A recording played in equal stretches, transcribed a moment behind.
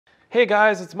Hey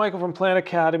guys, it's Michael from Plan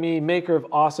Academy, maker of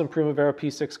awesome Primavera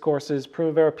P6 courses,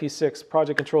 Primavera P6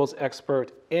 project controls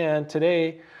expert, and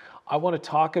today I want to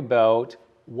talk about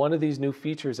one of these new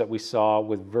features that we saw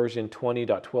with version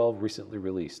 20.12 recently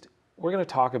released. We're going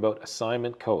to talk about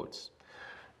assignment codes.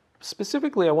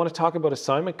 Specifically, I want to talk about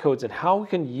assignment codes and how we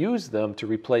can use them to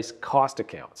replace cost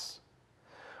accounts.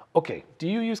 Okay, do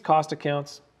you use cost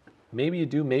accounts? Maybe you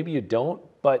do, maybe you don't.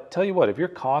 But tell you what, if you're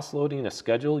cost loading a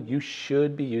schedule, you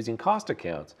should be using cost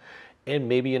accounts, and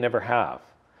maybe you never have.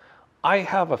 I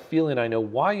have a feeling I know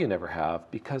why you never have,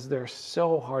 because they're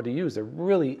so hard to use. They're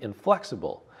really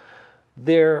inflexible.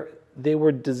 They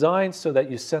were designed so that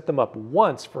you set them up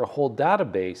once for a whole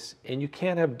database, and you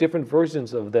can't have different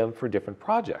versions of them for different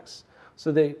projects.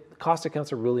 So cost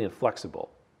accounts are really inflexible.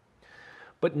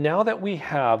 But now that we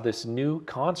have this new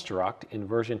construct in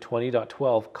version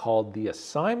 20.12 called the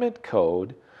assignment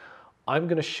code, I'm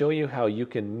going to show you how you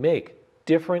can make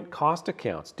different cost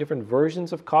accounts, different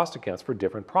versions of cost accounts for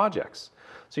different projects.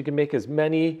 So you can make as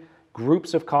many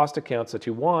groups of cost accounts that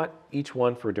you want, each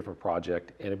one for a different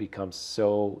project, and it becomes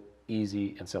so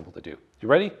easy and simple to do. You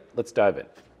ready? Let's dive in.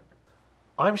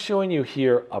 I'm showing you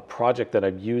here a project that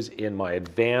I've used in my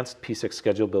advanced P6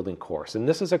 schedule building course. And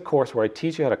this is a course where I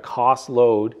teach you how to cost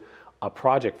load a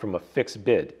project from a fixed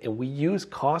bid. And we use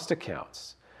cost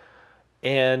accounts.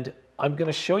 And I'm going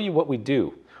to show you what we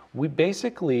do. We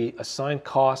basically assign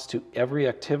costs to every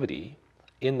activity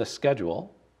in the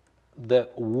schedule, the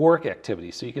work activity.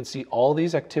 So you can see all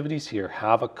these activities here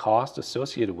have a cost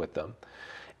associated with them.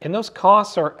 And those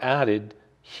costs are added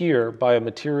here by a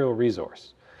material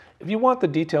resource. If you want the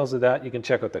details of that, you can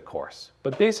check out the course.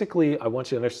 But basically, I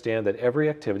want you to understand that every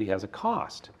activity has a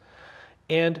cost.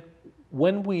 And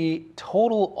when we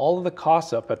total all of the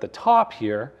costs up at the top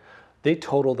here, they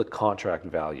total the contract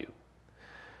value.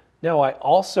 Now, I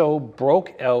also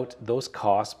broke out those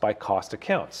costs by cost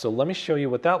accounts. So let me show you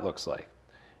what that looks like.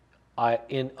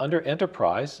 Under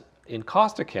Enterprise, in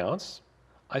cost accounts,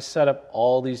 I set up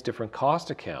all these different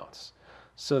cost accounts,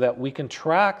 so that we can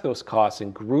track those costs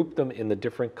and group them in the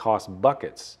different cost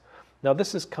buckets. Now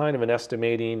this is kind of an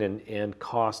estimating and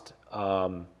cost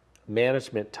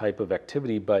management type of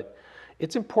activity, but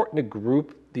it's important to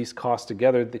group these costs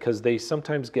together because they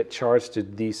sometimes get charged to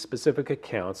these specific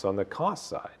accounts on the cost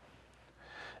side.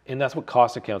 And that's what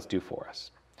cost accounts do for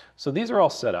us. So these are all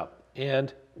set up.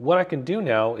 And what I can do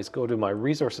now is go to my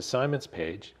resource assignments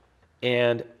page,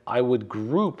 and I would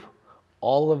group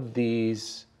all of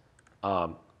these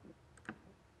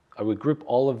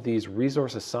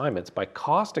resource assignments by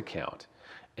cost account.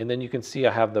 And then you can see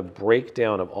I have the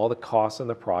breakdown of all the costs on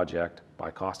the project by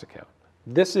cost account.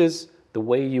 This is the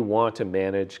way you want to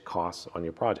manage costs on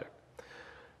your project.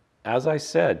 As I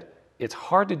said, it's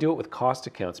hard to do it with cost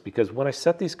accounts because when I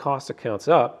set these cost accounts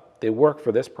up, they work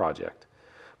for this project,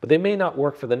 but they may not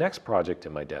work for the next project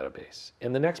in my database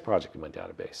and the next project in my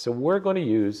database. So we're going to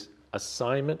use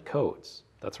assignment codes.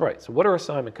 That's right. So what are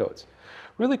assignment codes?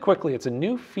 Really quickly, it's a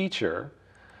new feature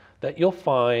that you'll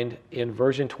find in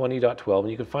version 20.12, and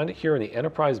you can find it here in the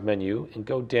Enterprise menu and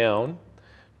go down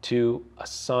to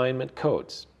assignment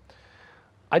codes.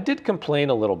 I did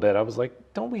complain a little bit. I was like,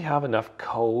 don't we have enough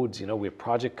codes? You know, we have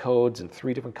project codes and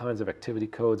 3 different kinds of activity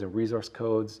codes and resource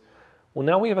codes. Well,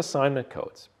 now we have assignment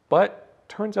codes, but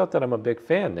turns out that I'm a big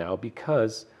fan now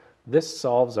because this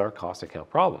solves our cost account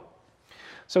problem.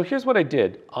 So here's what I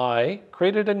did. I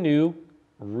created a new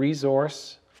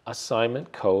resource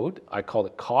assignment code. I called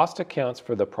it cost accounts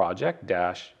for the project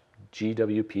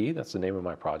 -GWP. That's the name of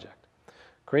my project.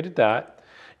 Created that.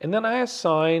 And then I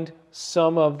assigned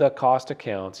some of the cost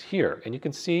accounts here. And you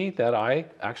can see that I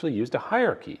actually used a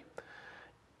hierarchy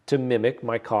to mimic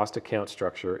my cost account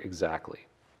structure exactly.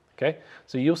 Okay,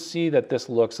 so you'll see that this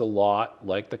looks a lot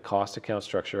like the cost account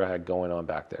structure I had going on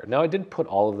back there. Now I didn't put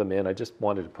all of them in, I just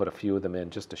wanted to put a few of them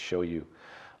in just to show you.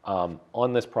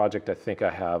 On this project, I think I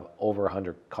have over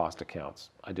 100 cost accounts.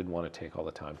 I didn't want to take all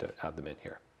the time to add them in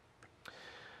here.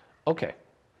 Okay,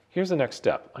 here's the next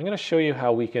step. I'm going to show you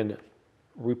how we can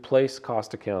replace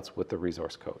cost accounts with the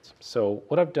resource codes. So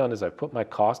what I've done is I've put my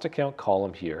cost account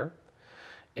column here,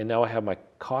 and now I have my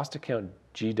cost account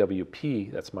GWP,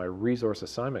 that's my resource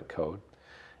assignment code.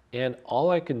 And all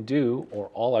I can do, or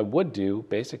all I would do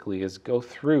basically, is go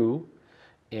through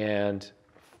and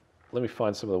let me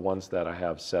find some of the ones that I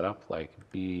have set up, like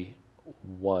B1-A.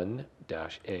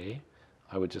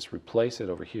 I would just replace it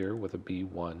over here with a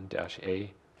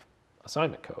B1-A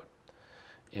assignment code.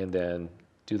 And then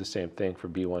do the same thing for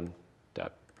B1.B.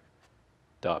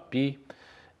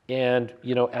 And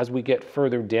you know, as we get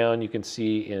further down, you can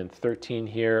see in 13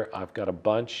 here, I've got a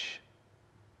bunch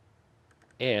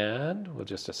And we'll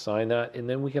just assign that, and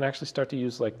then we can actually start to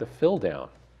use like the fill down,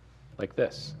 like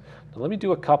this. Now let me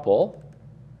do a couple,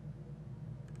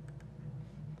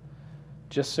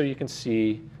 just so you can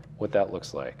see what that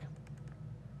looks like.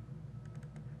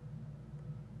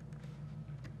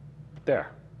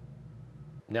 There.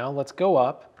 Now let's go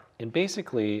up, and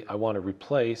basically I want to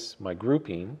replace my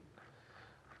grouping.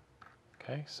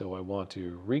 Okay, so I want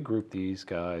to regroup these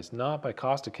guys, not by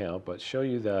cost account, but show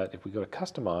you that if we go to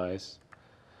customize,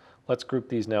 let's group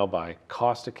these now by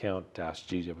cost account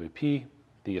 -GWP,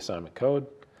 the assignment code,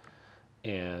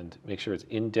 and make sure it's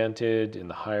indented and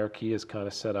the hierarchy is kind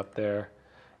of set up there.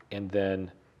 And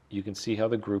then you can see how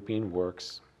the grouping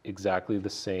works exactly the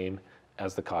same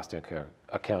as the cost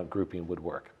account grouping would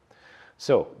work.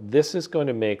 So this is going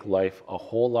to make life a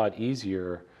whole lot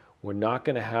easier. We're not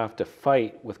going to have to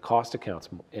fight with cost accounts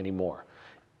anymore.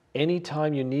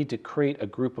 Anytime you need to create a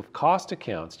group of cost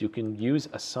accounts, you can use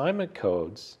assignment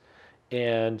codes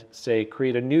and say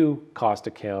create a new cost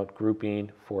account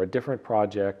grouping for a different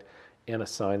project and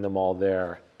assign them all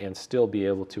there and still be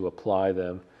able to apply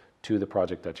them to the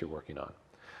project that you're working on.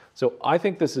 So I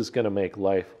think this is going to make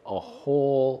life a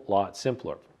whole lot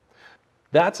simpler.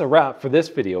 That's a wrap for this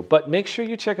video, but make sure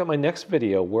you check out my next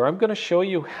video where I'm going to show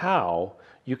you how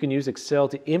you can use Excel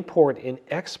to import and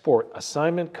export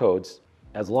assignment codes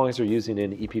as long as you're using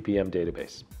an EPPM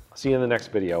database. See you in the next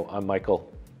video. I'm Michael.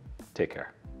 Take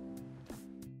care.